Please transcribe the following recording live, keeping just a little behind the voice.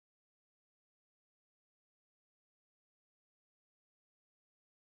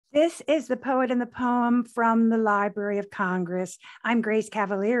This is The Poet and the Poem from the Library of Congress. I'm Grace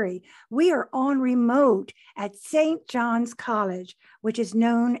Cavalieri. We are on remote at St. John's College, which is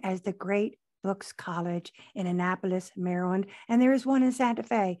known as the Great Books College in Annapolis, Maryland, and there is one in Santa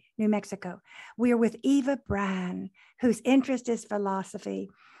Fe, New Mexico. We are with Eva Brann, whose interest is philosophy,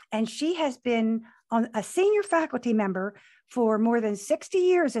 and she has been a senior faculty member for more than 60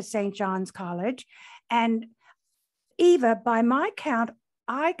 years at St. John's College. And Eva, by my count,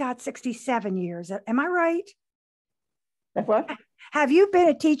 I got 67 years. Am I right? What? Have you been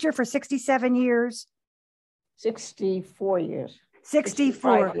a teacher for 67 years? 64 years.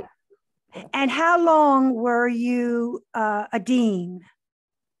 64. Years. And how long were you a dean?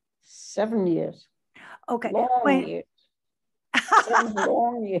 7 years. Okay. Long years. 7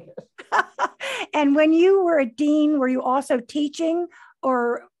 long years. And when you were a dean, were you also teaching,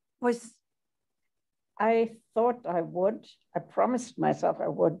 or was... I thought I would. I promised myself I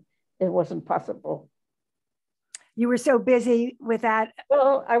would. It wasn't possible. You were so busy with that?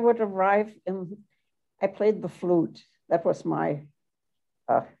 Well, I would arrive I played the flute. That was my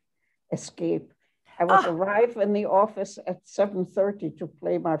escape. I would arrive in the office at 7:30 to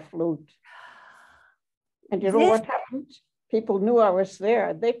play my flute. And you know what happened? People knew I was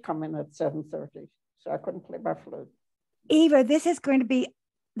there. They'd come in at 7:30, so I couldn't play my flute. Eva, this is going to be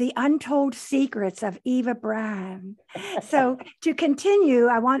the untold secrets of Eva Brann. So to continue,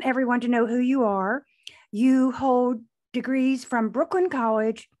 I want everyone to know who you are. You hold degrees from Brooklyn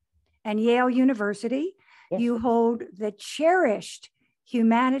College and Yale University. Yes. You hold the cherished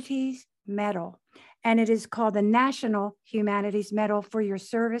Humanities Medal, and it is called the National Humanities Medal for your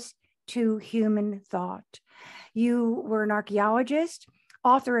service to human thought. You were an archaeologist,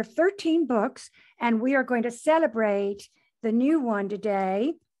 author of 13 books, and we are going to celebrate the new one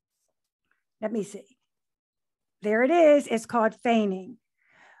today. Let me see. There it is. It's called Feigning.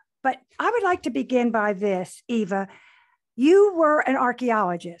 But I would like to begin by this, Eva. You were an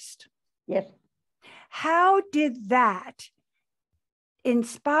archaeologist. Yes. How did that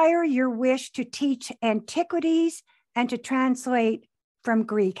inspire your wish to teach antiquities and to translate from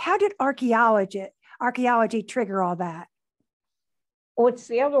Greek? How did archaeology trigger all that? Oh, it's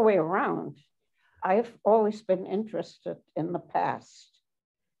the other way around. I've always been interested in the past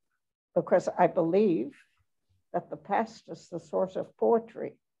because I believe that the past is the source of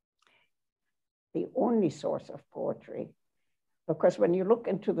poetry, the only source of poetry. Because when you look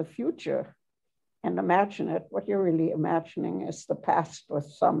into the future and imagine it, what you're really imagining is the past with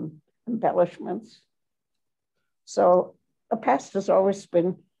some embellishments. So the past has always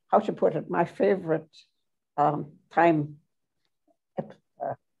been, how to put it, my favorite time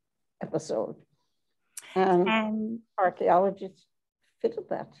episode. And archaeologists fitted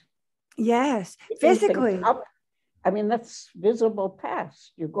that. Yes, physically. I mean, that's visible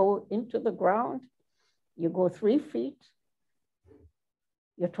past. You go into the ground, you go 3 feet,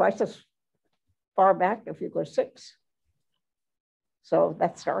 you're twice as far back if you go 6. So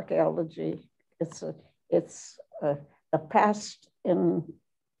that's archaeology. It's the past in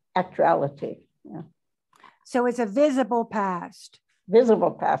actuality. Yeah. So it's a visible past.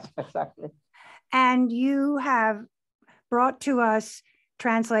 Visible past, exactly. And you have brought to us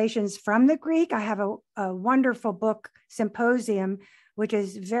translations from the Greek. I have a wonderful book, Symposium, which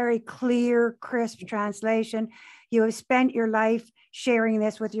is very clear, crisp translation. You have spent your life sharing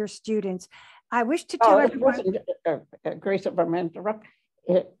this with your students. I wish to tell everyone... Grace, if I may interrupt,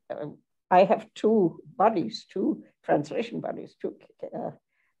 I have 2 buddies, 2 translation buddies, 2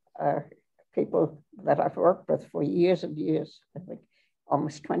 people that I've worked with for years and years, I think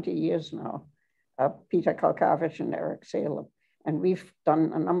almost 20 years now. Peter Kalkavich and Eric Salem. And we've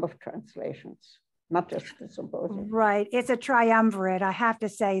done a number of translations, not just the Symposium. Right. It's a triumvirate. I have to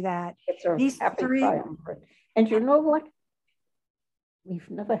say that. It's a happy triumvirate. And you know what? We've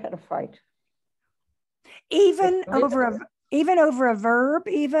never had a fight. Even over a verb,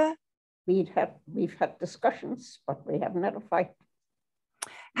 Eva? We've had discussions, but we haven't had a fight.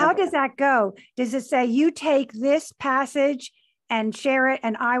 How does that go? Does it say you take this passage and share it,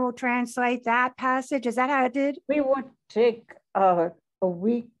 and I will translate that passage? Is that how it did? We would take a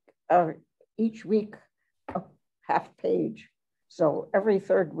week, each week, a half page. So every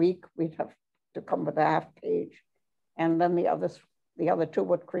 3rd week, we'd have to come with a half page. And then the other 2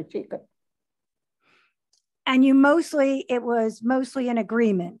 would critique it. And it was mostly an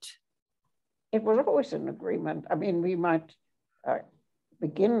agreement. It was always an agreement. I mean, we might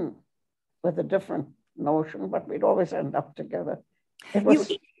begin with a different notion, but we'd always end up together. It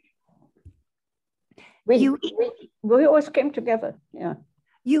was, we always came together, yeah.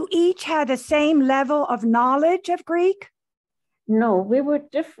 You each had the same level of knowledge of Greek? No, we were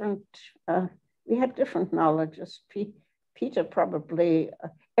different. We had different knowledges. Peter probably,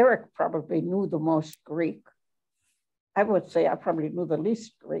 Eric probably knew the most Greek. I would say I probably knew the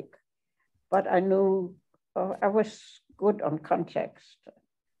least Greek, but I knew, I was good on context.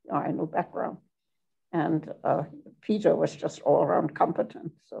 I knew background. And Peter was just all around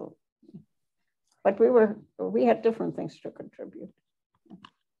competent. So, but we had different things to contribute.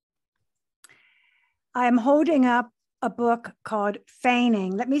 I'm holding up a book called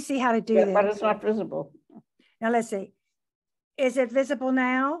Feigning. Let me see how to do this. But it's not visible. Now let's see. Is it visible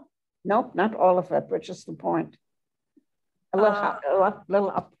now? Nope, not all of it, which is the point. A little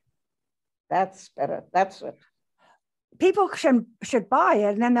up. That's better. That's it. People should buy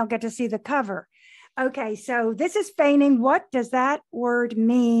it, and then they'll get to see the cover. Okay, so this is feigning. What does that word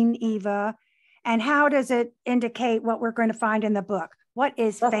mean, Eva? And how does it indicate what we're going to find in the book? What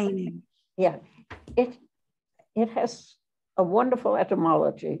is feigning? Yeah, it has a wonderful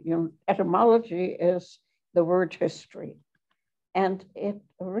etymology. Etymology is the word history. And it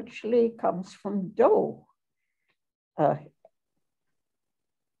originally comes from dough.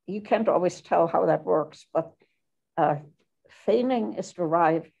 You can't always tell how that works, but feigning is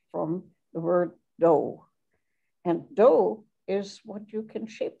derived from the word dough. And dough is what you can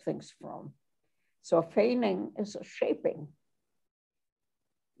shape things from. So feigning is a shaping.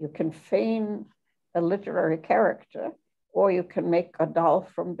 You can feign a literary character, or you can make a doll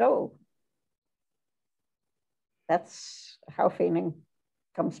from dough. That's how feigning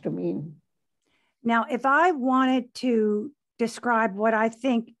comes to mean. Now, if I wanted to describe what I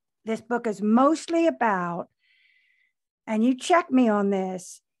think this book is mostly about, and you check me on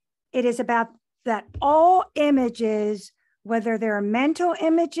this, it is about that all images, whether they're mental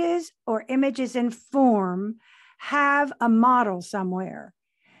images or images in form, have a model somewhere,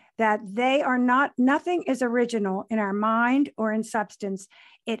 that they are not, nothing is original in our mind or in substance.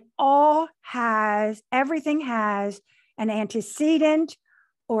 It all has, everything has an antecedent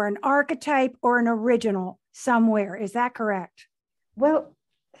or an archetype or an original somewhere. Is that correct? Well,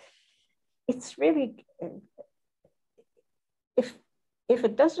 it's really, if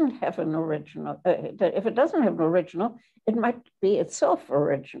it doesn't have an original, it might be itself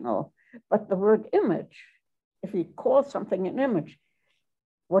original. But the word image, if you call something an image,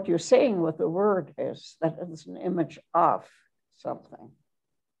 what you're saying with the word is that it's an image of something.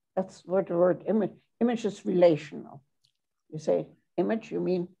 That's what the word image. Image is relational. You say image, you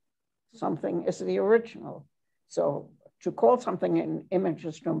mean something is the original. So to call something an image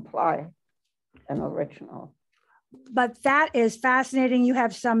is to imply an original. But that is fascinating. You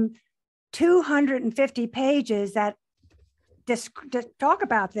have some 250 pages that talk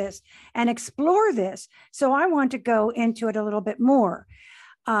about this and explore this. So I want to go into it a little bit more.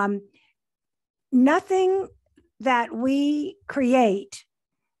 Nothing that we create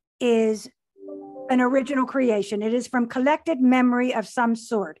is an original creation. It is from collected memory of some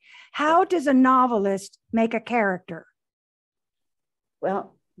sort. How does a novelist make a character?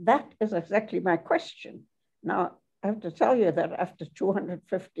 Well, that is exactly my question. Now, I have to tell you that after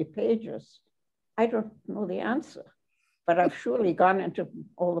 250 pages, I don't know the answer, but I've surely gone into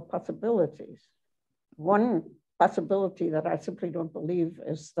all the possibilities. One possibility that I simply don't believe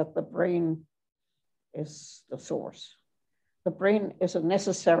is that the brain is the source. The brain is a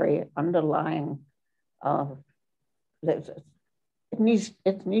necessary underlying, it needs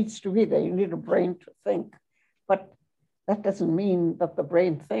to be there. You need a brain to think, but that doesn't mean that the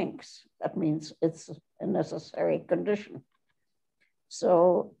brain thinks. That means it's a necessary condition.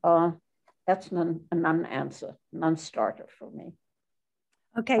 So that's a non-answer, non-starter for me.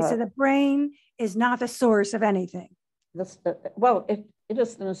 Okay, so the brain is not the source of anything. Well, it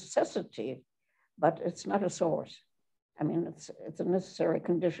is the necessity, but it's not a source. I mean, it's a necessary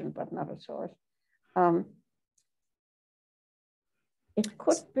condition, but not a source. It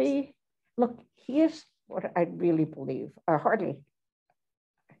could be, look, here's what I really believe. I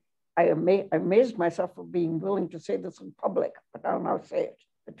amazed myself for being willing to say this in public, but I'll now say it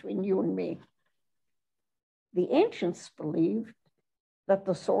between you and me. The ancients believed that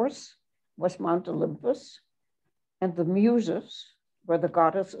the source was Mount Olympus, and the muses were the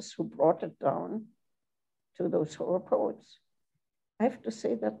goddesses who brought it down to those who were poets. I have to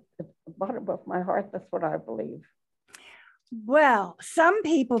say that at the bottom of my heart, that's what I believe. Well, some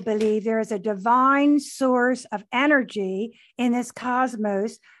people believe there is a divine source of energy in this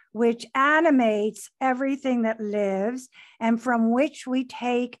cosmos which animates everything that lives and from which we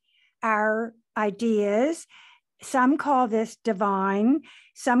take our ideas. Some call this divine,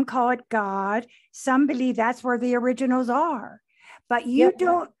 some call it God, some believe that's where the originals are. But you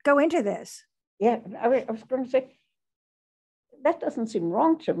don't go into this. Yeah, I was going to say, that doesn't seem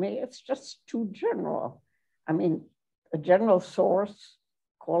wrong to me. It's just too general. I mean, a general source,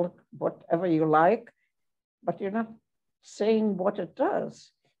 call it whatever you like, but you're not saying what it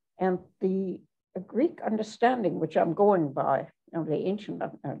does. And the Greek understanding, which I'm going by, the ancient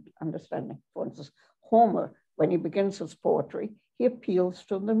understanding, for instance, Homer, when he begins his poetry, he appeals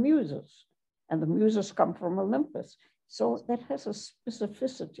to the muses, and the muses come from Olympus. So that has a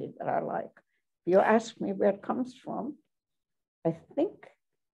specificity that I like. If you ask me where it comes from, I think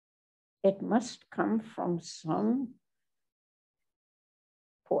it must come from some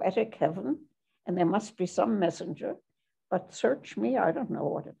poetic heaven, and there must be some messenger, but search me, I don't know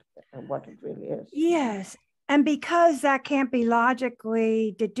what it really is. Yes, and because that can't be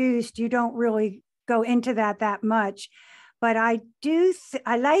logically deduced, you don't really go into that much. But I do,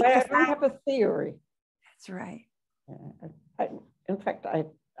 I like but I don't have a theory. That's right. In fact, I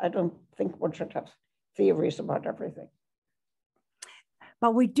don't think one should have theories about everything.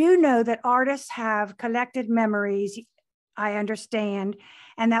 But we do know that artists have collected memories, I understand,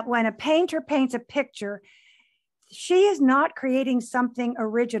 and that when a painter paints a picture, she is not creating something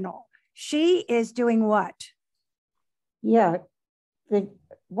original. She is doing what? Yeah, the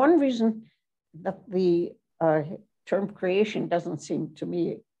one reason that the term creation doesn't seem to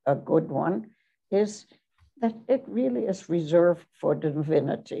me a good one is that it really is reserved for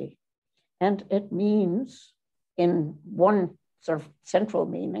divinity. And it means, in one sort of central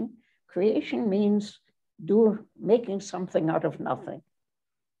meaning, creation means making something out of nothing.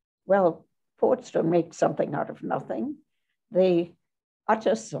 Well, poets don't make something out of nothing. They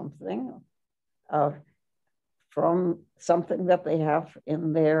utter something from something that they have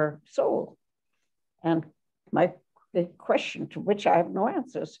in their soul. And the question to which I have no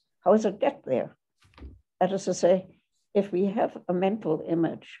answers, how does it get there? That is to say, if we have a mental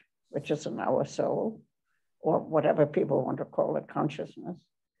image, which is in our soul, or whatever people want to call it, consciousness,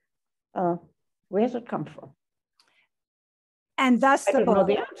 where does it come from? And thus the book. I don't know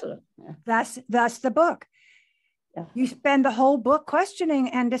the answer. Yeah. Thus the book. Yeah. You spend the whole book questioning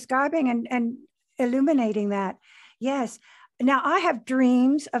and describing and illuminating that. Yes. Now I have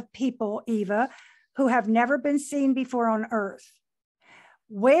dreams of people, Eva, who have never been seen before on Earth.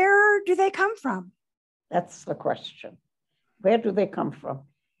 Where do they come from? That's the question. Where do they come from?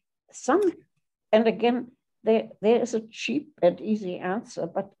 And again, there is a cheap and easy answer,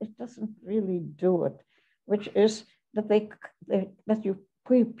 but it doesn't really do it, which is that that you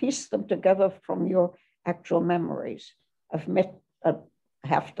piece them together from your actual memories. I've met a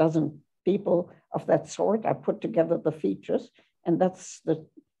half dozen people of that sort. I put together the features, and that's the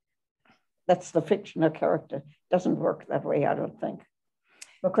fictional character. It doesn't work that way, I don't think,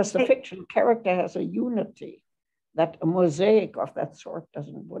 because the fictional character has a unity that a mosaic of that sort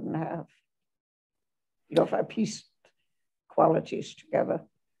wouldn't have. If I pieced qualities together.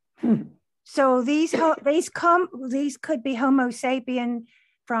 So these could be Homo sapien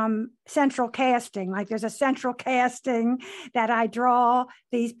from central casting. Like there's a central casting that I draw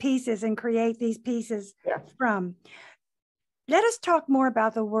these pieces and create these pieces from. Let us talk more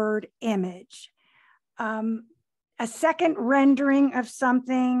about the word image. A second rendering of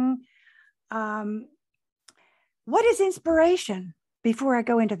something. What is inspiration? Before I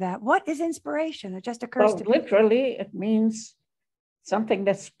go into that, what is inspiration? It just occurs to me. Literally, it means something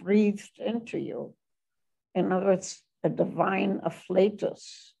that's breathed into you. In other words, a divine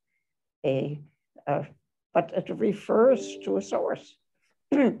afflatus, but it refers to a source.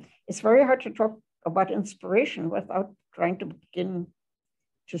 It's very hard to talk about inspiration without trying to begin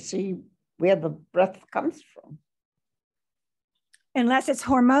to see where the breath comes from. Unless it's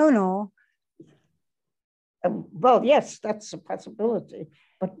hormonal. Well, yes, that's a possibility.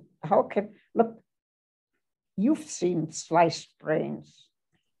 But look, you've seen sliced brains,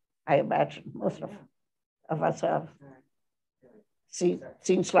 I imagine. Most of us have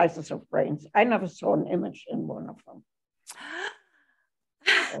seen slices of brains. I never saw an image in one of them.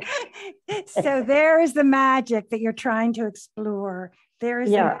 So there is the magic that you're trying to explore. There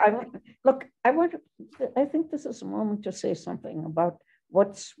is. I think this is a moment to say something about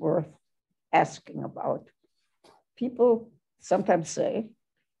what's worth asking about. People sometimes say,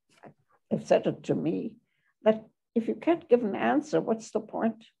 have said it to me, that if you can't give an answer, what's the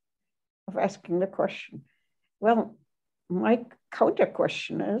point of asking the question? Well, my counter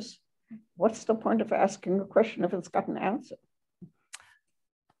question is, what's the point of asking a question if it's got an answer?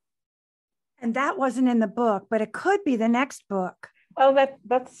 And that wasn't in the book, but it could be the next book. Well,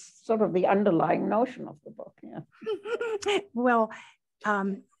 that's sort of the underlying notion of the book, yeah. Well,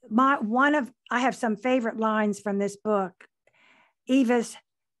 I have some favorite lines from this book, Eva's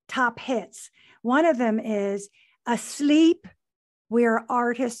top hits. One of them is, asleep We're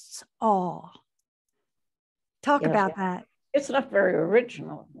artists all. Talk about that. It's not very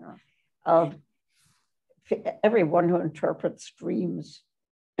original. You know. Everyone who interprets dreams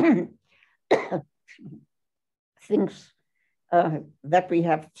thinks that we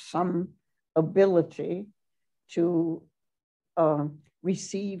have some ability to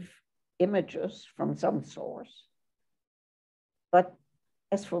receive images from some source. But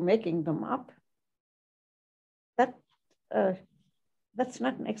as for making them up, that's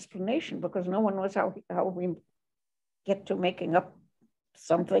not an explanation, because no one knows how we get to making up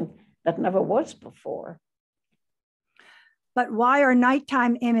something that never was before. But why are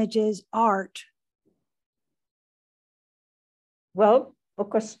nighttime images art? Well,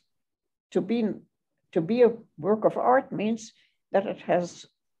 because to be a work of art means that it has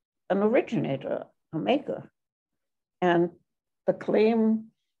an originator, a maker. And the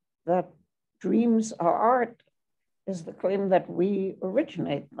claim that dreams are art is the claim that we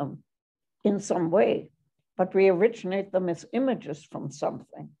originate them in some way, but we originate them as images from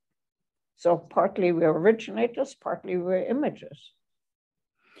something. So partly we're originators, partly we're images.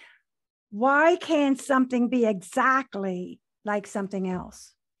 Why can't something be exactly like something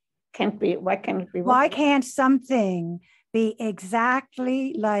else? Why can't it be? Why can't something be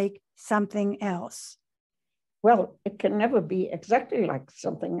exactly like something else? Well, it can never be exactly like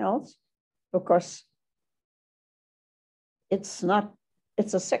something else, because it's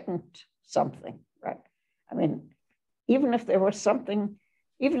a second something, right? I mean, even if there was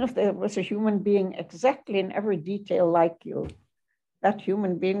a human being exactly in every detail like you, that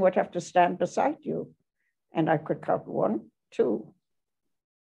human being would have to stand beside you. And I could count 1, 2.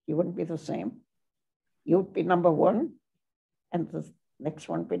 You wouldn't be the same. You'd be number 1, and the next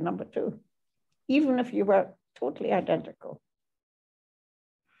one would be number 2, even if you were totally identical.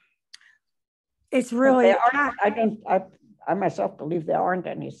 It's really, I myself believe there aren't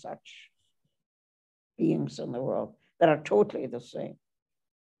any such beings in the world that are totally the same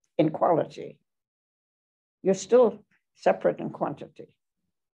in quality. You're still separate in quantity.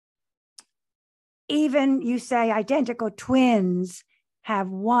 Even you say identical twins have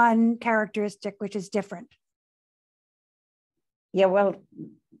one characteristic which is different. Yeah, well,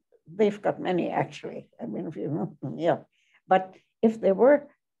 they've got many actually. I mean, if you know them, yeah. But if they were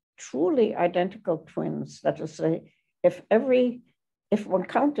truly identical twins, that is to say, if one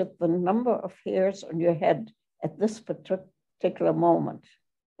counted the number of hairs on your head at this particular moment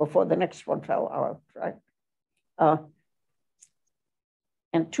before the next one fell out, right?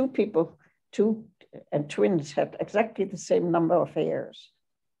 And twins had exactly the same number of hairs,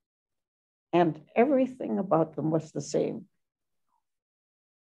 and everything about them was the same,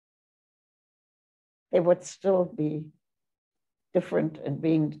 they would still be different in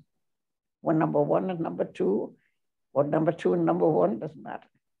being number 1 and number 2, or number 2 and number 1, doesn't matter.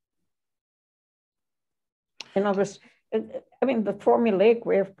 In other words, I mean, the formulaic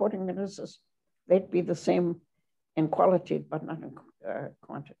way of putting it is they'd be the same in quality, but not in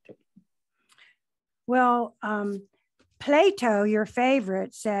quantity. Well, Plato, your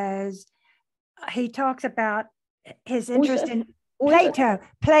favorite, says, he talks about his interest in Plato.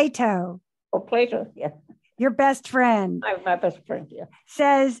 Oh, Plato, yeah. Your best friend. My best friend, yeah.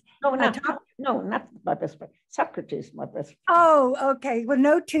 Says, no, not my best friend. Socrates, my best friend. Oh, okay. Well,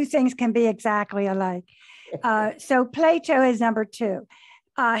 no two things can be exactly alike. So Plato is number 2.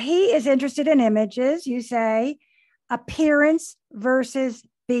 He is interested in images, you say, appearance versus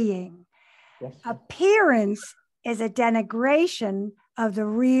being. Yes. Appearance is a denigration of the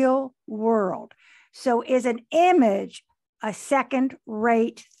real world. So is an image a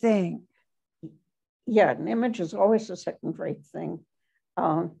second-rate thing? Yeah, an image is always a second-rate thing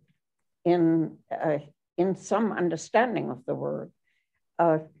in some understanding of the word.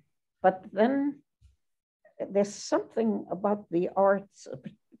 But then there's something about the arts,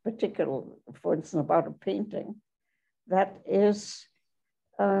 particular, for instance, about a painting, that is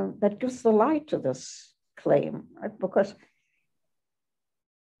that gives the lie to this claim, right? Because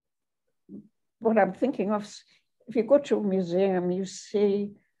what I'm thinking of, if you go to a museum, you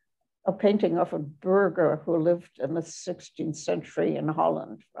see a painting of a burgher who lived in the 16th century in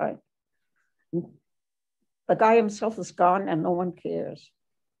Holland, right? The guy himself is gone and no one cares,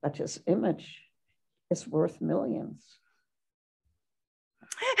 but his image is worth millions.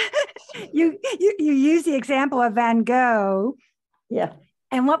 You use the example of Van Gogh. Yeah.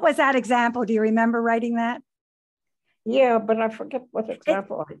 And what was that example? Do you remember writing that? Yeah, but I forget what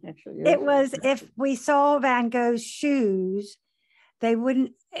example I actually used. It was, if we saw Van Gogh's shoes, they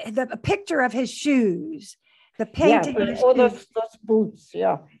wouldn't, a picture of his shoes, the painting of his shoes. Those boots,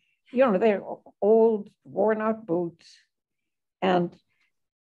 yeah. You know, they're old, worn out boots. And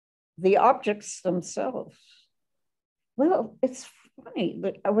the objects themselves, well, it's funny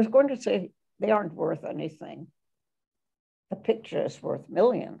that I was going to say they aren't worth anything. The picture is worth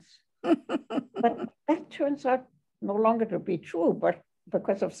millions. But that turns out no longer to be true, but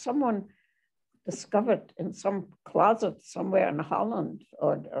because of someone discovered in some closet somewhere in Holland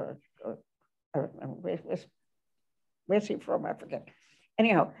or I don't know, where's he from? I forget.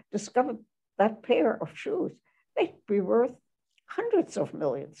 Anyhow, discovered that pair of shoes. They'd be worth hundreds of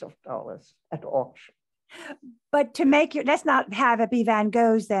millions of dollars at auction. But to make your, let's not have it be Van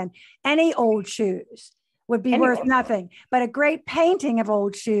Gogh's then. Any old shoes would be worth nothing, but a great painting of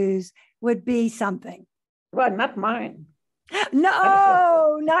old shoes would be something. Well, not mine.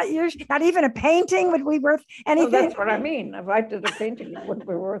 No, not yours. Not even a painting would be worth anything. Well, that's what I mean. If I did a painting, it wouldn't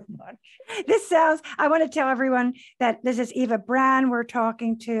be worth much. This sounds, I want to tell everyone that this is Eva Brann we're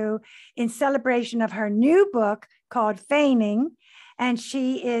talking to in celebration of her new book called Feigning. And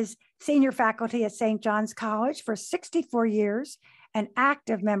she is senior faculty at St. John's College for 64 years, an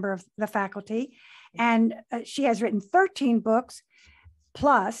active member of the faculty. And she has written 13 books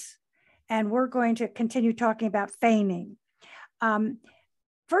plus, and we're going to continue talking about feigning.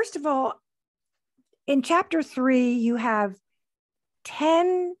 First of all, in chapter 3, you have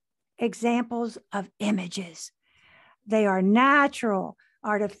 10 examples of images. They are natural,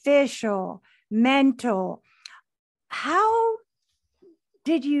 artificial, mental. How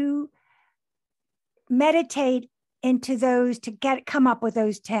did you meditate into those to come up with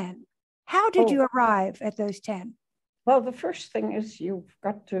those 10? How did you arrive at those 10? Well, the first thing is you've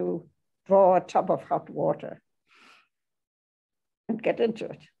got to draw a tub of hot water and get into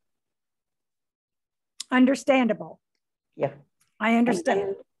it. Understandable. Yeah. I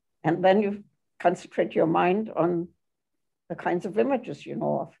understand. And then you concentrate your mind on the kinds of images you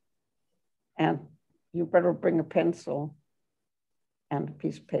know of. And you better bring a pencil and a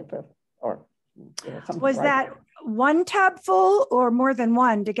piece of paper or something. Was that one tub full or more than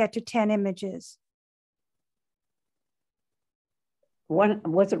one to get to 10 images?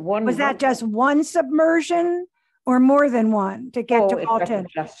 Was it one? Was that just one submersion or more than one to get to all 10?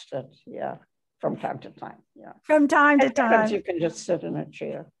 Adjusted, yeah, from time to time, yeah. From time to time. Sometimes you can just sit in a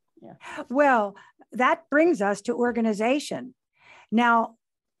chair, yeah. Well, that brings us to organization. Now,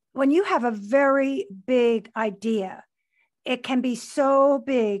 when you have a very big idea, it can be so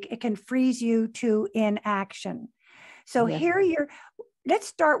big, it can freeze you to inaction. So here let's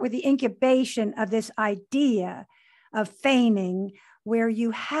start with the incubation of this idea of feigning, where you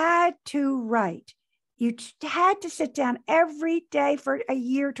had to write. You had to sit down every day for a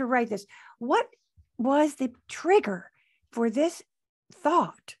year to write this. What was the trigger for this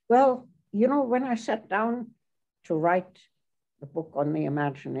thought? Well, you know, when I sat down to write the book on the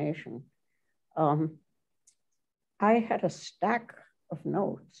imagination, I had a stack of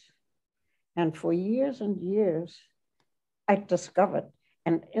notes. And for years and years, I discovered,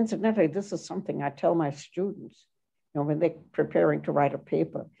 and incidentally, this is something I tell my students, you know, when they're preparing to write a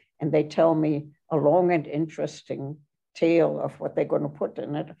paper, and they tell me a long and interesting tale of what they're going to put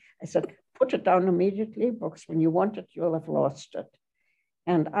in it. I said, put it down immediately, because when you want it, you'll have lost it.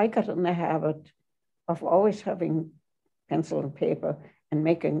 And I got in the habit of always having pencil and paper and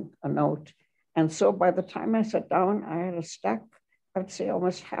making a note. And so by the time I sat down, I had a stack, I'd say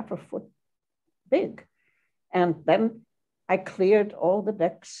almost half a foot big. And then I cleared all the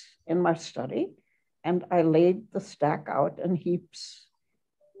decks in my study and I laid the stack out in heaps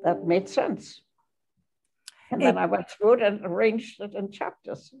that made sense. And then I went through it and arranged it in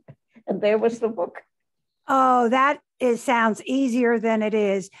chapters. And there was the book. Oh, sounds easier than it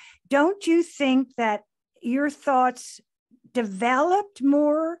is. Don't you think that your thoughts developed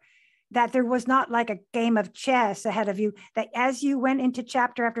more, that there was not like a game of chess ahead of you, that as you went into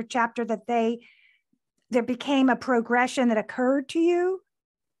chapter after chapter, that there became a progression that occurred to you?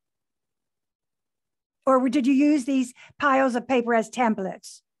 Or did you use these piles of paper as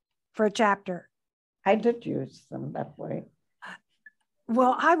templates for a chapter? I did use them that way.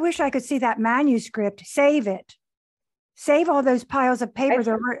 Well, I wish I could see that manuscript. Save it. Save all those piles of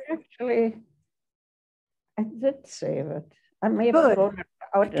paper. Actually, I did save it. I may have thrown it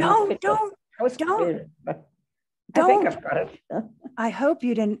out. Don't. I think I've got it. I hope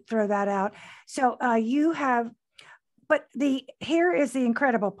you didn't throw that out. So you have, but here is the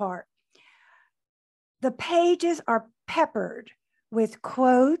incredible part. The pages are peppered with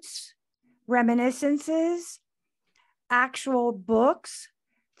quotes, reminiscences, actual books,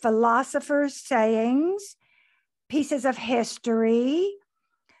 philosophers' sayings, pieces of history.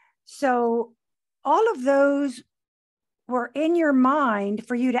 So all of those were in your mind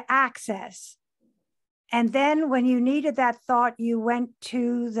for you to access And then when you needed that thought, you went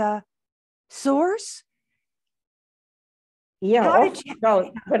to the source? Yeah,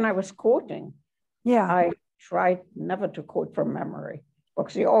 well, when I was quoting, yeah, I tried never to quote from memory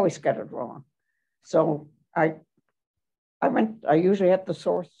because you always get it wrong. So I usually had the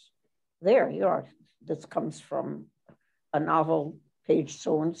source there. This comes from a novel, page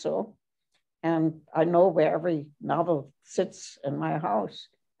so and so, and I know where every novel sits in my house.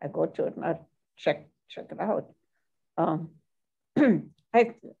 I go to it and I check it out.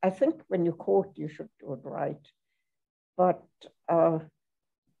 I think when you quote, you should do it right, but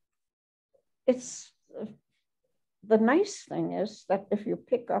it's the nice thing is that if you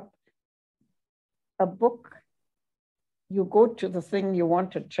pick up a book, you go to the thing you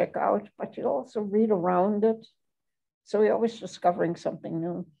want to check out, but you also read around it. So you're always discovering something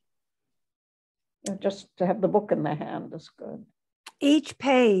new. Just to have the book in the hand is good. Each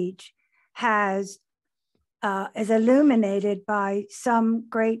page is illuminated by some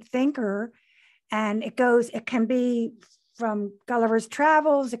great thinker, and it can be from Gulliver's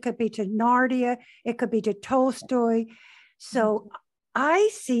Travels, it could be to Narnia, it could be to Tolstoy. So I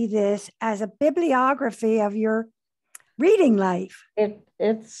see this as a bibliography of your reading life.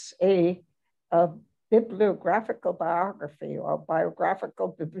 It's a bibliographical biography or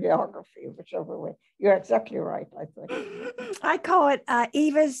biographical bibliography, whichever way. You're exactly right, I think. I call it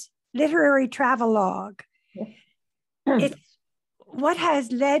Eva's literary travelogue. Yeah. It's what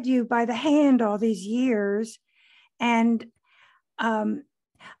has led you by the hand all these years. And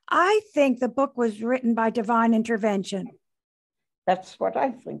I think the book was written by divine intervention. That's what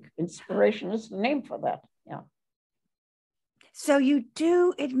I think. Inspiration is the name for that. Yeah. So you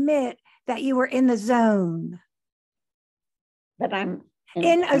do admit that you were in the zone. That I'm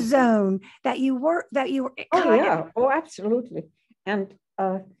in a zone, that you were. Oh, yeah. Oh, absolutely. And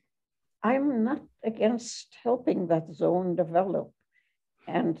I'm not against helping that zone develop.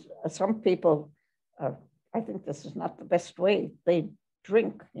 And some people, I think this is not the best way. They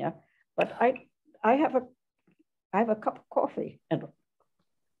drink, yeah. But I have a cup of coffee, and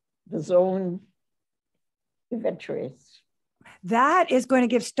the zone eventuates. That is going to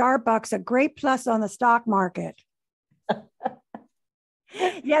give Starbucks a great plus on the stock market.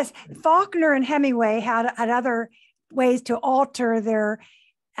 Yes, Faulkner and Hemingway had other ways to alter their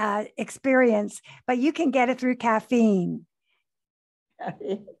experience, but you can get it through caffeine.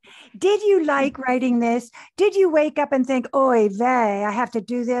 Did you like writing this? Did you wake up and think, oy vey, I have to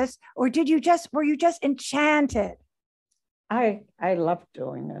do this? Or were you just enchanted? I love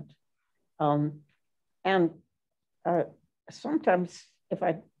doing it. And sometimes if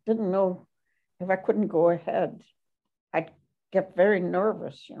I couldn't go ahead, I'd get very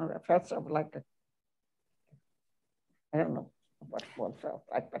nervous. I felt sort of like I don't know what one felt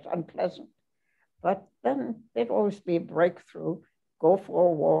like, but unpleasant. But then there'd always be a breakthrough. Go for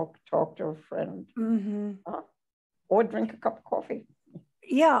a walk, talk to a friend, or drink a cup of coffee.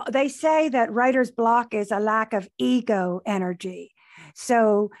 Yeah, they say that writer's block is a lack of ego energy.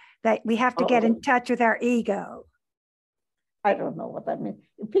 So that we have to get in touch with our ego. I don't know what that means.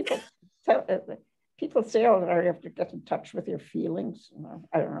 People say, oh, you have to get in touch with your feelings.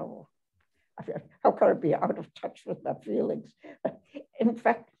 I don't know. How can I be out of touch with my feelings? In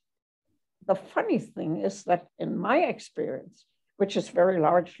fact, the funny thing is that in my experience, which is very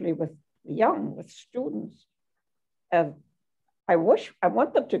largely with the young, with students, I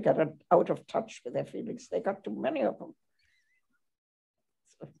want them to get out of touch with their feelings. They got too many of them.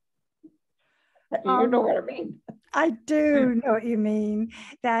 You know what I mean? I do know what you mean,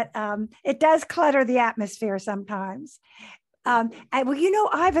 that it does clutter the atmosphere sometimes. I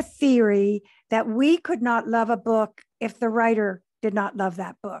have a theory that we could not love a book if the writer did not love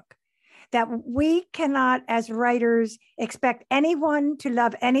that book. That we cannot, as writers, expect anyone to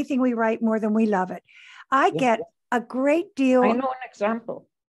love anything we write more than we love it. I get a great deal. I know an example.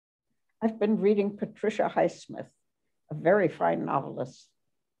 I've been reading Patricia Highsmith, a very fine novelist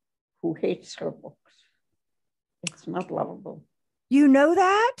who hates her books. It's not lovable. You know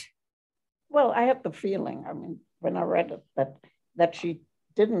that? Well, I have the feeling, when I read it, that she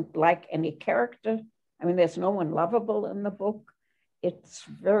didn't like any character. There's no one lovable in the book. It's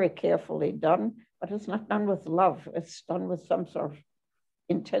very carefully done, but it's not done with love. It's done with some sort of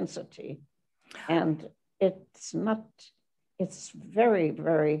intensity. And it's very,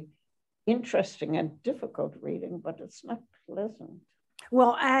 very interesting and difficult reading, but it's not pleasant.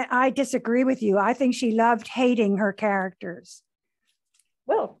 Well, I disagree with you. I think she loved hating her characters.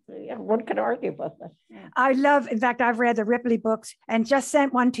 Well, yeah, one could argue about that. Yeah. In fact, I've read the Ripley books and just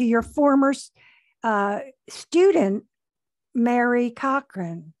sent one to your former student, Mary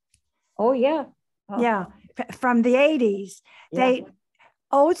Cochran. Oh, yeah. Yeah, from the 80s. Yeah.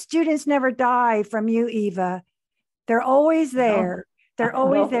 Old students never die from you, Eva. They're always there. They're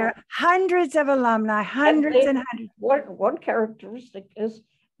always there. Hundreds of alumni, hundreds and hundreds. One characteristic is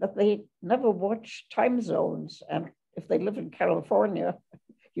that they never watch time zones. And if they live in California,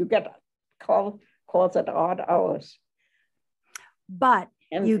 you get calls at odd hours. But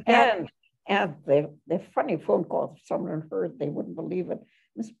and they're funny phone calls. If someone heard, they wouldn't believe it.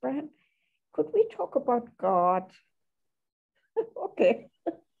 Miss Brann, could we talk about God? Okay.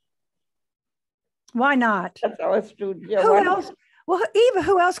 Why not? That's how it's do. Yeah, who else? Well, Eva,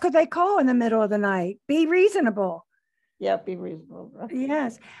 who else could they call in the middle of the night? Be reasonable. Yeah, be reasonable. Right?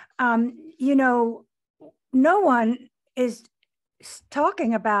 Yes. No one is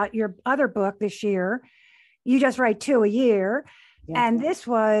talking about your other book this year. You just write 2 a year. Yeah. And this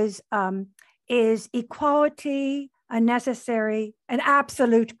was, is equality a necessary, an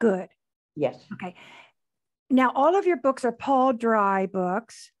absolute good? Yes. Okay. Now, all of your books are Paul Dry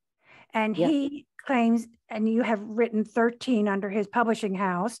books, and he claims, and you have written 13 under his publishing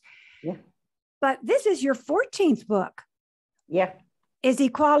house. Yeah. But this is your 14th book. Yeah. Is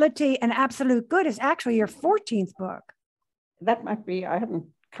Equality an Absolute Good is actually your 14th book. That might be, I haven't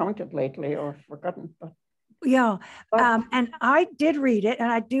counted lately or forgotten. But yeah. And I did read it,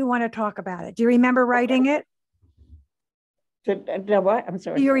 and I do want to talk about it. Do you remember writing it? What? I'm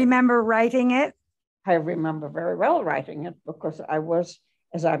sorry. Do you remember writing it? I remember very well writing it because I was,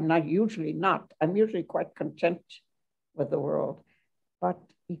 as I'm I'm usually quite content with the world, but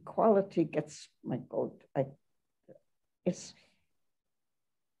equality gets my goat. It's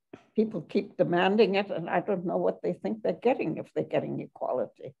people keep demanding it, and I don't know what they think they're getting if they're getting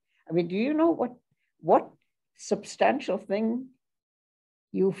equality. I mean, do you know what substantial thing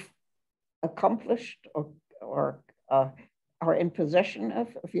you've accomplished or are in possession of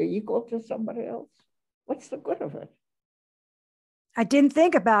if you're equal to somebody else? What's the good of it? I didn't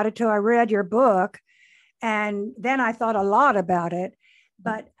think about it till I read your book, and then I thought a lot about it,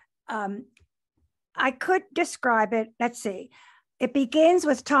 but I could describe it. Let's see. It begins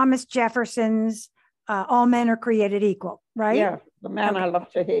with Thomas Jefferson's all men are created equal, right? Yeah, the man I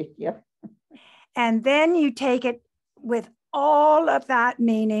love to hate, yeah. And then you take it with all of that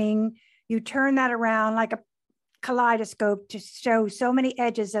meaning, you turn that around like a kaleidoscope to show so many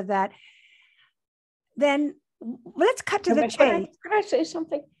edges of that. Then let's cut to the chase. Can I say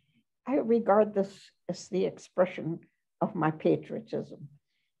something? I regard this as the expression of my patriotism.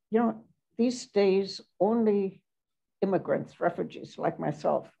 You know, these days, only immigrants, refugees like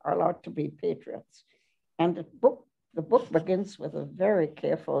myself are allowed to be patriots. And the book begins with a very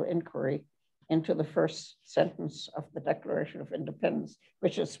careful inquiry into the first sentence of the Declaration of Independence,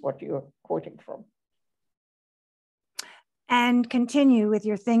 which is what you're quoting from. And continue with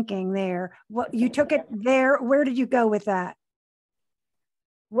your thinking there. What you took it there, where did you go with that?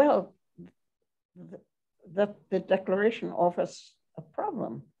 Well, the Declaration offers a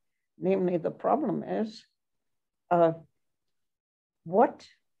problem. Namely, the problem is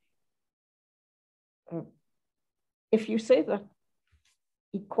if you say that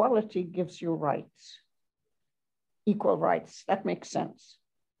equality gives you rights, equal rights, that makes sense.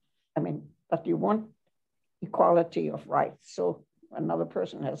 I mean, but you want equality of rights. So another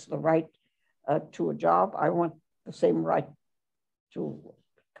person has the right to a job. I want the same right to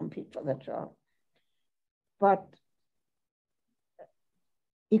compete for that job. But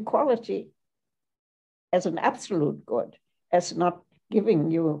equality as an absolute good, as not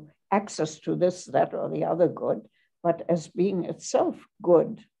giving you access to this, that, or the other good, but as being itself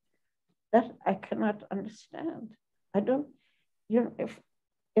good, that I cannot understand. I don't,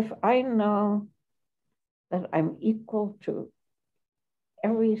 if I know that I'm equal to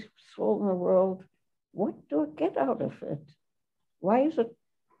every soul in the world, what do I get out of it? Why does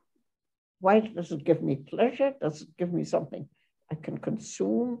it give me pleasure? Does it give me something I can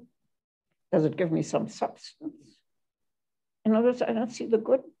consume? Does it give me some substance? In other words, I don't see the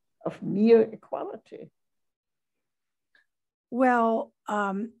good of mere equality. Well,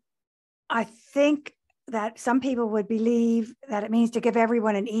 I think that some people would believe that it means to give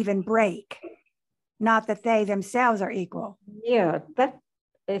everyone an even break, not that they themselves are equal. Yeah, that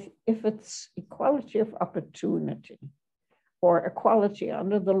if it's equality of opportunity or equality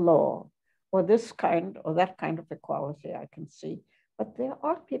under the law or this kind or that kind of equality, I can see. But there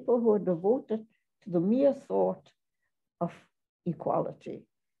are people who are devoted to the mere thought of equality.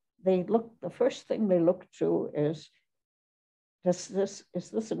 The first thing they look to is this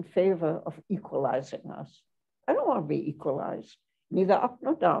in favor of equalizing us? I don't want to be equalized, neither up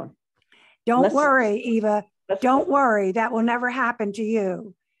nor down. Don't worry, Eva. Don't worry. That will never happen to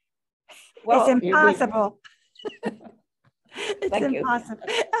you. It's Well, impossible. It's thank impossible.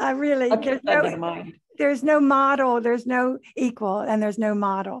 Really, I'll keep that in mind. There's no model, there's no equal, and there's no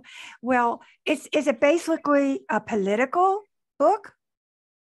model. Well, is it basically a political book?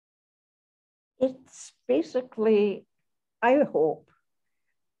 It's basically, I hope,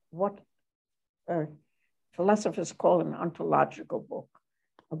 what philosophers call an ontological book,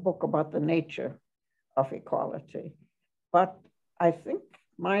 a book about the nature of equality. But I think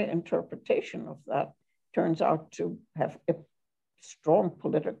my interpretation of that turns out to have a strong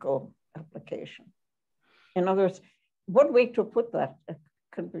political application. In other words, one way to put that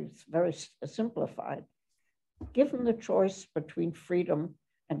can be very simplified. Given the choice between freedom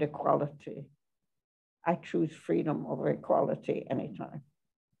and equality, I choose freedom over equality anytime,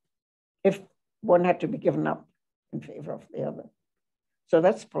 if one had to be given up in favor of the other. So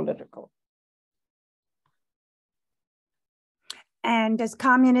that's political. And does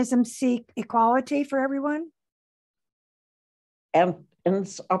communism seek equality for everyone? And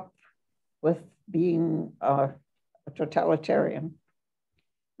ends up with being a totalitarian.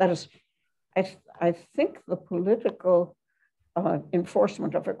 That is, I think the political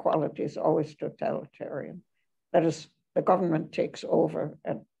enforcement of equality is always totalitarian. That is, the government takes over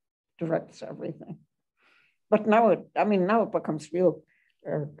and directs everything. But now it becomes real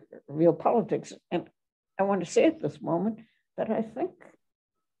politics. And I want to say at this moment that I think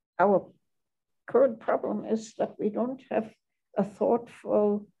our current problem is that we don't have a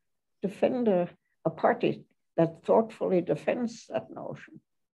thoughtful defender, a party that thoughtfully defends that notion.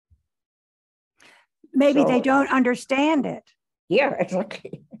 Maybe they don't understand it. Yeah,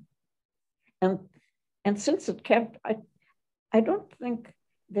 exactly. And since it can't, I don't think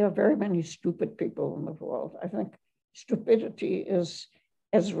there are very many stupid people in the world. I think stupidity is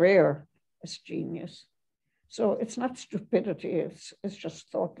as rare as genius. So it's not stupidity, it's just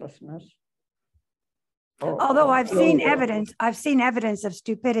thoughtlessness. Although I've seen evidence of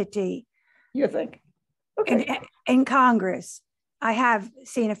stupidity. You think? Okay. In Congress, I have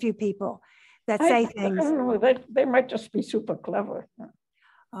seen a few people that say things. I don't know, they might just be super clever.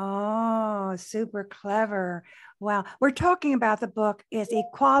 Oh, super clever. Wow. We're talking about the book is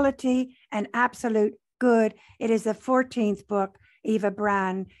Equality and Absolute Good. It is the 14th book Eva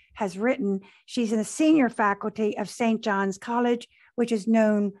Brann has written. She's in the senior faculty of St. John's College, which is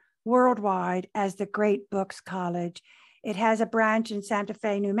known worldwide as the Great Books College. It has a branch in Santa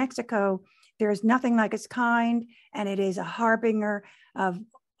Fe, New Mexico. There is nothing like its kind, and it is a harbinger of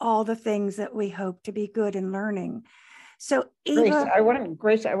all the things that we hope to be good in learning. So Eva,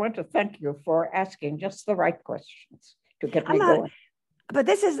 Grace, I want to thank you for asking just the right questions to get me going. But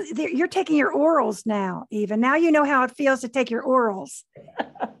you're taking your orals now, Eva. Now you know how it feels to take your orals.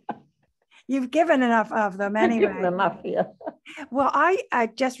 You've given enough of them anyway. Given enough, yeah. Well, I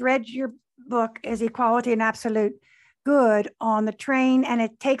just read your book is Equality and Absolute Good on the train, and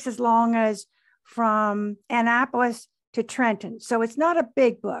it takes as long as from Annapolis to Trenton. So it's not a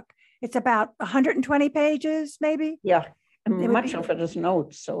big book. It's about 120 pages, maybe. Yeah, and much of it is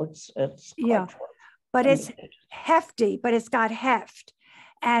notes, so it's yeah, but it's hefty, but it's got heft,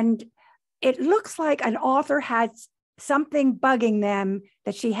 and it looks like an author had something bugging them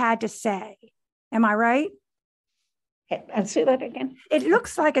that she had to say. Am I right? And say that again. It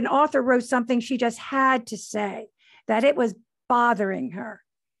looks like an author wrote something she just had to say, that it was bothering her.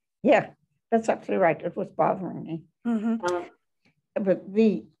 Yeah, that's absolutely right. It was bothering me. Mm-hmm. But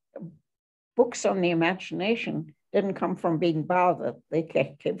the books on the imagination didn't come from being bothered. They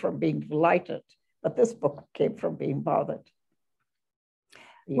came from being delighted. But this book came from being bothered.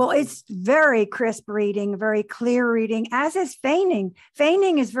 Well, it's very crisp reading, very clear reading, as is feigning.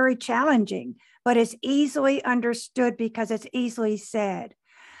 Feigning is very challenging, but it's easily understood because it's easily said.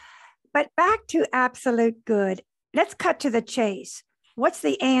 But back to absolute good. Let's cut to the chase. What's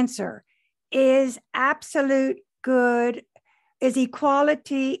the answer? Is absolute good, is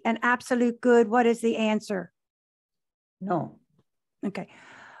equality and absolute good? What is the answer? No. Okay.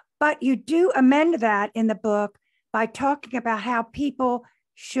 But you do amend that in the book by talking about how people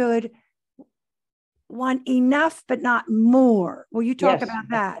should want enough, but not more. Will you talk about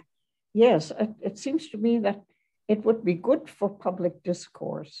that? Yes, it seems to me that it would be good for public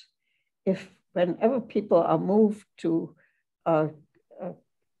discourse if whenever people are moved to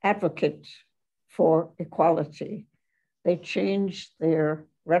advocate for equality, they change their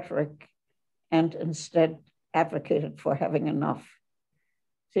rhetoric and instead advocated for having enough.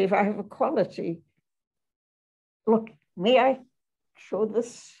 See, if I have equality, look, may I show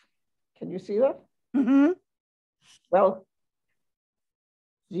this? Can you see that? Mm-hmm. Well,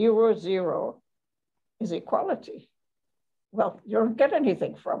 0, 0 is equality. Well, you don't get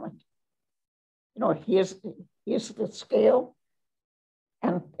anything from it. here's the scale.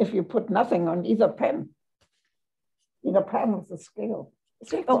 And if you put nothing on either pen is the scale.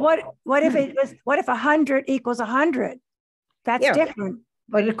 But what if 100 equals 100? That's different.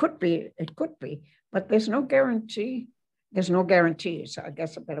 But it could be, but there's no guarantee. There's no guarantees, I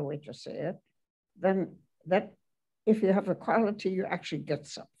guess a better way to say it. Then that if you have equality, you actually get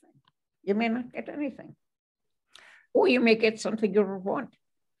something. You may not get anything. Or you may get something you don't want.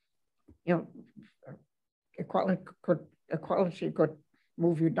 Equality could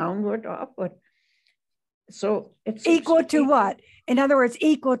move you downward or upward. So it's equal to what? In other words,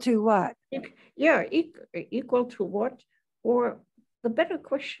 equal to what? Yeah, equal to what? Or the better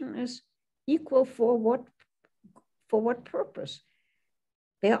question is equal for what? For what purpose?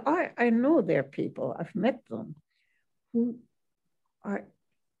 I know there are people, I've met them, who are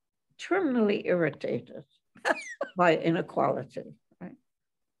terminally irritated by inequality. Right?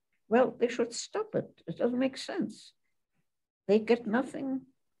 Well, they should stop it. It doesn't make sense. They get nothing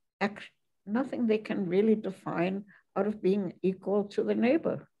they can really define out of being equal to the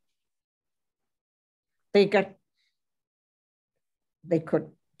neighbor. They could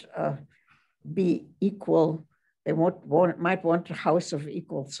be equal. They might want a house of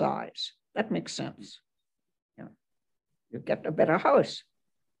equal size. That makes sense. You get a better house.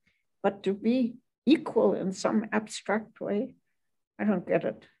 But to be equal in some abstract way, I don't get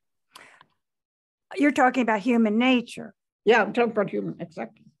it. You're talking about human nature. Yeah, I'm talking about human,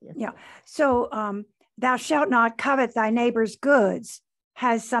 exactly. Yeah. So thou shalt not covet thy neighbor's goods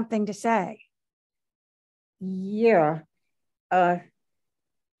has something to say. Yeah.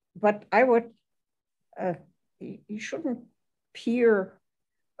 But I would, you shouldn't peer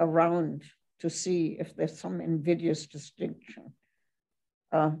around to see if there's some invidious distinction.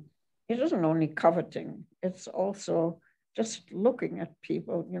 It isn't only coveting, it's also just looking at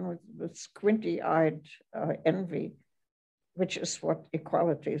people, with squinty-eyed envy, which is what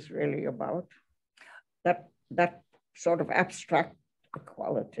equality is really about. That sort of abstract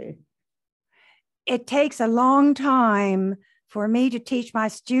equality. It takes a long time for me to teach my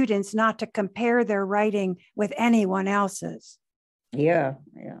students not to compare their writing with anyone else's. Yeah.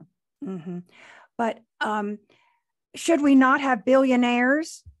 Mm-hmm. But should we not have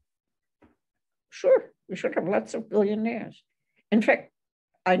billionaires? Sure, we should have lots of billionaires. In fact,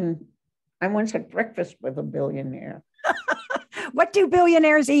 I once had breakfast with a billionaire. What do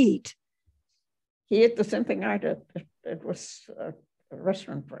billionaires eat? He ate the same thing I did. It was a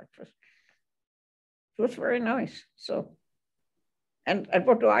restaurant breakfast. It was very nice. So, and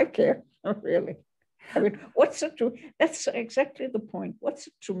what do I care, really? I mean, what's it to, that's exactly the point. What's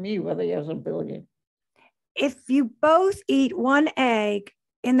it to me whether he has a billion? If you both eat one egg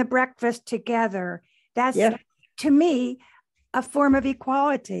in the breakfast together, that's, to me, a form of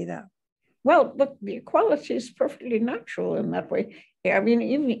equality, though. Well, but the equality is perfectly natural in that way. I mean,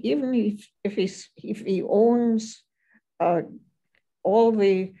 even if he owns all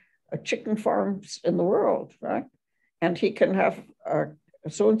the chicken farms in the world, right? And he can have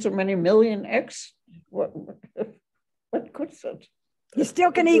so and so many million eggs. What good is it? You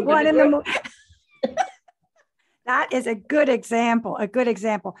still can eat one in the morning. That is a good example. A good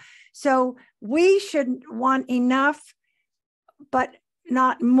example. So we should want enough, but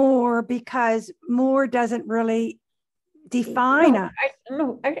not more, because more doesn't really define us.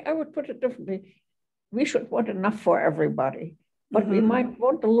 I would put it differently. We should want enough for everybody, but we might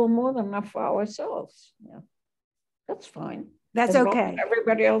want a little more than enough for ourselves. Yeah, that's fine. That's okay.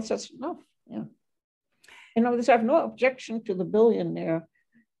 Everybody else has enough. Yeah. I have no objection to the billionaire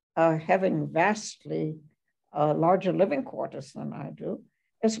having vastly larger living quarters than I do,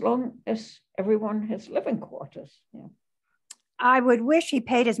 as long as everyone has living quarters. Yeah. I would wish he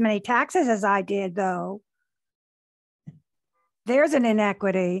paid as many taxes as I did, though. There's an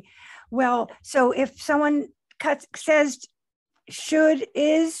inequity. Well, so if someone says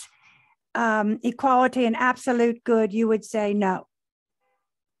is equality an absolute good, you would say no.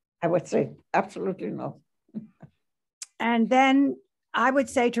 I would say absolutely no. And then I would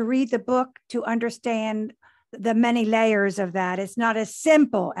say to read the book to understand the many layers of that. It's not as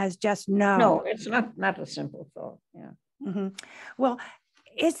simple as just no. No, it's not a simple thought. Yeah. Mm-hmm. Well,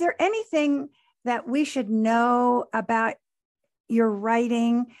 is there anything that we should know about your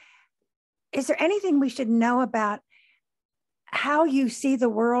writing? Is there anything we should know about how you see the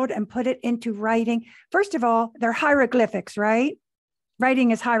world and put it into writing? First of all, they're hieroglyphics, right? Writing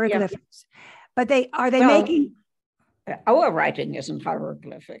is hieroglyphics. Yeah. But making... Our writing isn't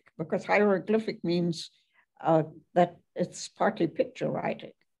hieroglyphic, because hieroglyphic means that it's partly picture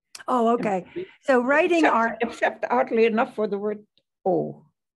writing. Oh, okay. So writing except oddly enough for the word O.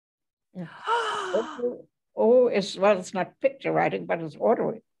 Yeah. Oh, it's, well, it's not picture writing, but it's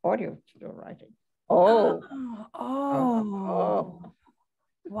audio writing. Oh. Oh.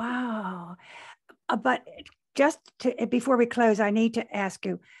 Wow. But just before we close, I need to ask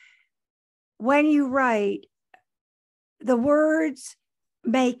you, when you write, the words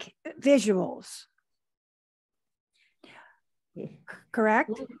make visuals,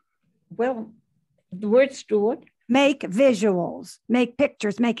 correct? Well, the words do what? Make visuals, make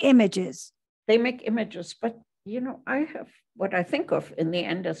pictures, make images. They make images, but I have what I think of in the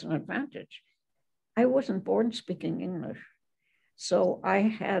end as an advantage. I wasn't born speaking English, so I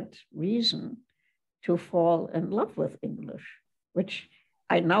had reason to fall in love with English, which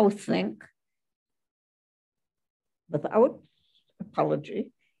I now think, without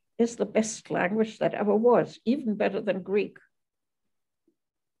apology, is the best language that ever was, even better than Greek,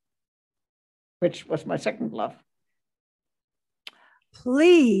 which was my second love.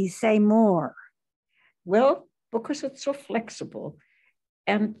 Please say more. Well, because it's so flexible.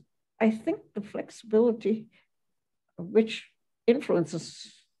 And I think the flexibility which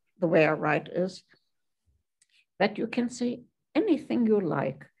influences the way I write is that you can say anything you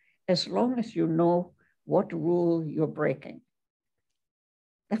like as long as you know what rule you're breaking.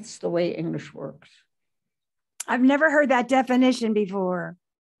 That's the way English works. I've never heard that definition before.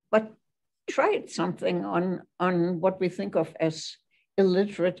 But try something on what we think of as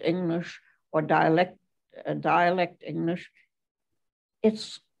illiterate English or dialect English.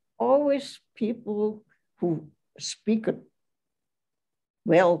 It's always people who speak it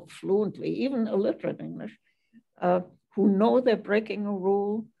well, fluently, even illiterate English, who know they're breaking a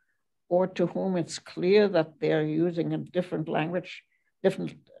rule, or to whom it's clear that they're using a different language,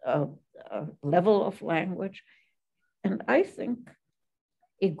 different level of language. And I think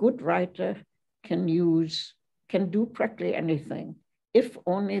a good writer can do practically anything, if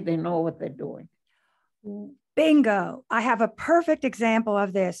only they know what they're doing. Bingo. I have a perfect example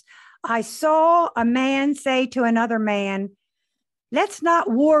of this. I saw a man say to another man, let's not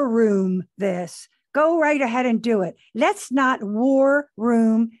war room this. Go right ahead and do it. Let's not war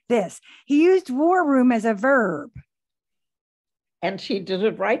room this. He used war room as a verb. And she did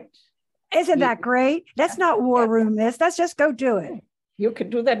it right. Isn't that great? Let's not war room this. Let's just go do it. You can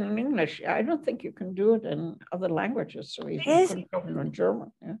do that in English. I don't think you can do it in other languages. So you can talk in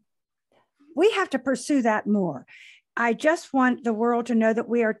German. Yeah. We have to pursue that more. I just want the world to know that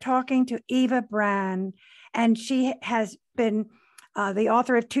we are talking to Eva Brann, and she has been the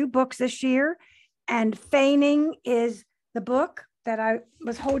author of 2 books this year, and Feigning is the book that I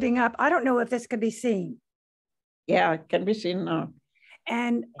was holding up. I don't know if this can be seen. Yeah, it can be seen now.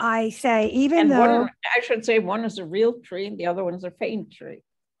 And I say, I should say one is a real tree and the other one's a feigned tree.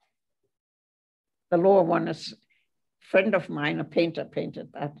 The lower one is a friend of mine, a painter,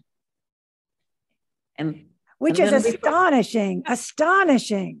 painted that. Which is astonishing.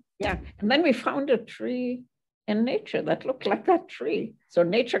 Yeah, and then we found a tree in nature that looked like that tree. So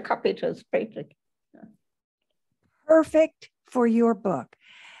nature copied his painting. Yeah. Perfect for your book.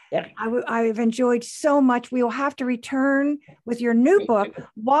 Yeah. I've enjoyed so much. We will have to return with your new book.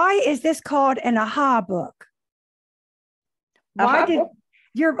 Why is this called an aha book? Why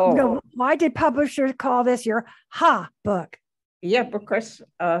did publishers call this your ha book? Yeah, because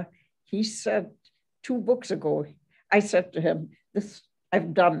he said 2 books ago, I said to him, this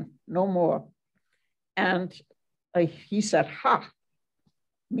I've done, no more. And he said, ha,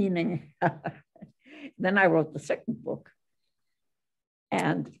 meaning, then I wrote the second book.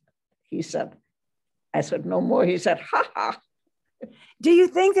 And I said, no more. He said, ha, ha. Do you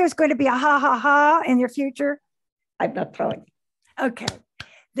think there's going to be a ha, ha, ha in your future? I'm not telling. Okay.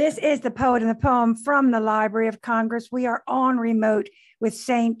 This is The Poet and the Poem from the Library of Congress. We are on remote with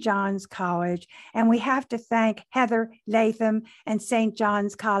St. John's College, and we have to thank Heather Latham and St.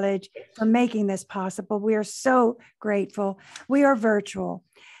 John's College for making this possible. We are so grateful. We are virtual.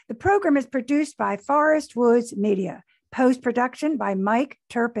 The program is produced by Forest Woods Media. Post-production by Mike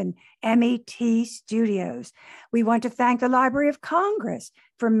Turpin, MET Studios. We want to thank the Library of Congress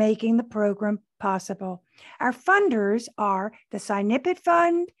for making the program possible. Our funders are the Sinipid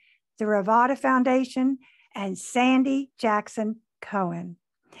Fund, the Ravada Foundation, and Sandy Jackson Cohen.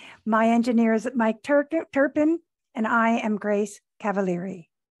 My engineer is Mike Turpin, and I am Grace Cavalieri.